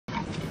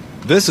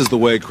This is the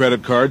way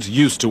credit cards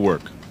used to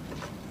work.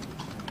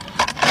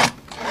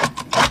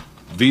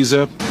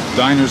 Visa,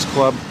 Diners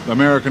Club,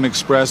 American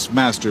Express,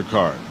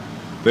 MasterCard.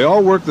 They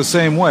all work the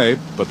same way,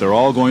 but they're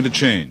all going to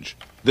change.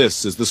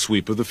 This is the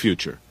sweep of the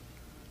future.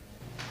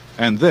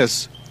 And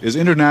this is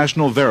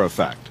International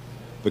Verifact,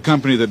 the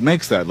company that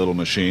makes that little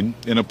machine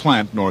in a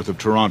plant north of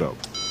Toronto.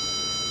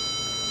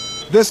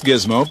 This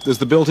gizmo is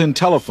the built-in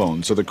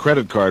telephone so the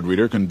credit card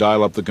reader can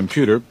dial up the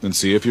computer and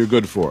see if you're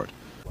good for it.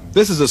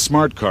 This is a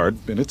smart card,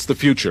 and it's the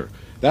future.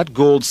 That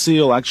gold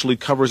seal actually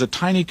covers a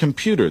tiny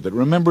computer that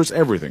remembers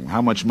everything,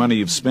 how much money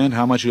you've spent,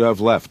 how much you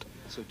have left.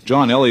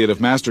 John Elliott of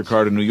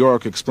MasterCard in New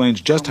York explains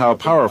just how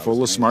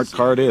powerful a smart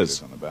card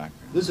is.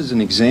 This is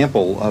an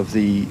example of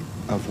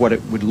what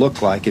it would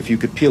look like if you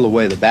could peel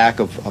away the back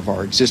of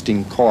our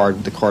existing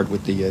card, the card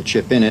with the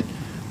chip in it.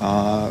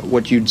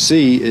 What you'd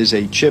see is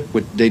a chip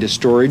with data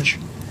storage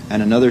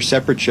and another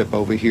separate chip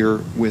over here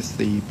with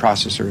the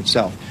processor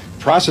itself.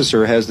 The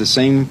processor has the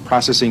same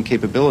processing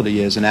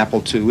capability as an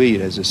Apple IIe.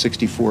 It has a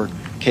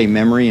 64K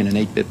memory and an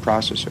 8-bit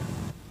processor.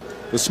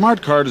 The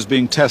smart card is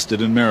being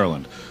tested in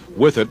Maryland.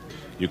 With it,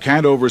 you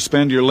can't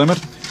overspend your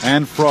limit,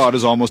 and fraud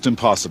is almost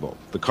impossible.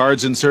 The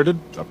card's inserted,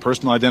 a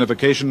personal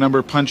identification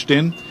number punched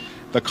in.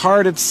 The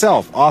card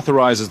itself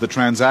authorizes the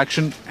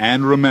transaction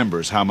and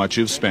remembers how much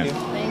you've spent.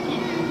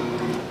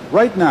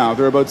 Right now,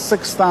 there are about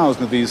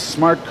 6,000 of these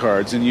smart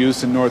cards in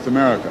use in North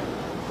America.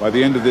 By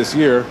the end of this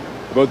year,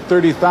 about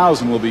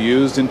 30,000 will be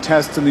used in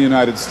tests in the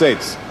United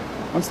States.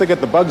 Once they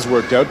get the bugs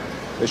worked out,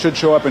 they should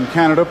show up in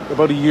Canada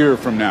about a year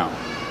from now.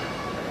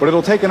 But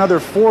it'll take another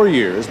 4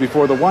 years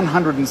before the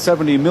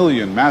 170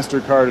 million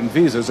MasterCard and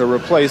Visas are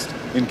replaced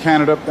in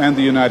Canada and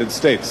the United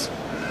States.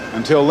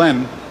 Until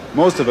then,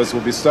 most of us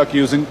will be stuck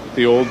using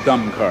the old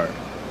dumb card.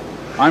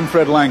 I'm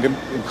Fred Langan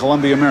in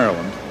Columbia,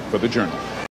 Maryland, for The Journal.